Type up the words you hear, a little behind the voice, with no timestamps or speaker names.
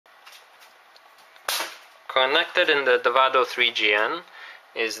Connected in the DOVADO 3GN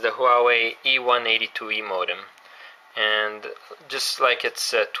is the Huawei E182E modem, and just like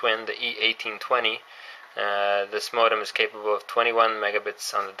its twin, the E1820, this modem is capable of 21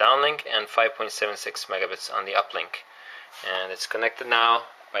 megabits on the downlink and 5.76 megabits on the uplink. And it's connected now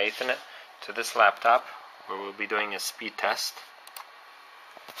by Ethernet to this laptop, where we'll be doing a speed test.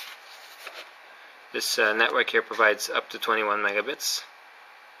 This network here provides up to 21 megabits.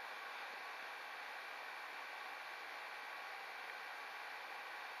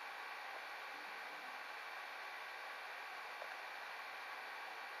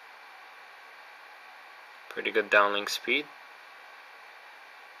 Pretty good downlink speed.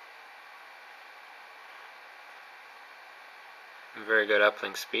 Very good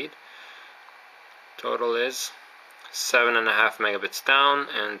uplink speed. Total is 7.5 megabits down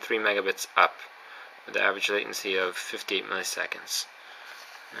and 3 megabits up, with the average latency of 58 milliseconds.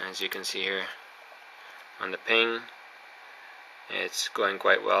 As you can see here on the ping, it's going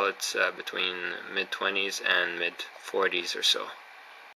quite well. It's between mid-20s and mid-40s or so.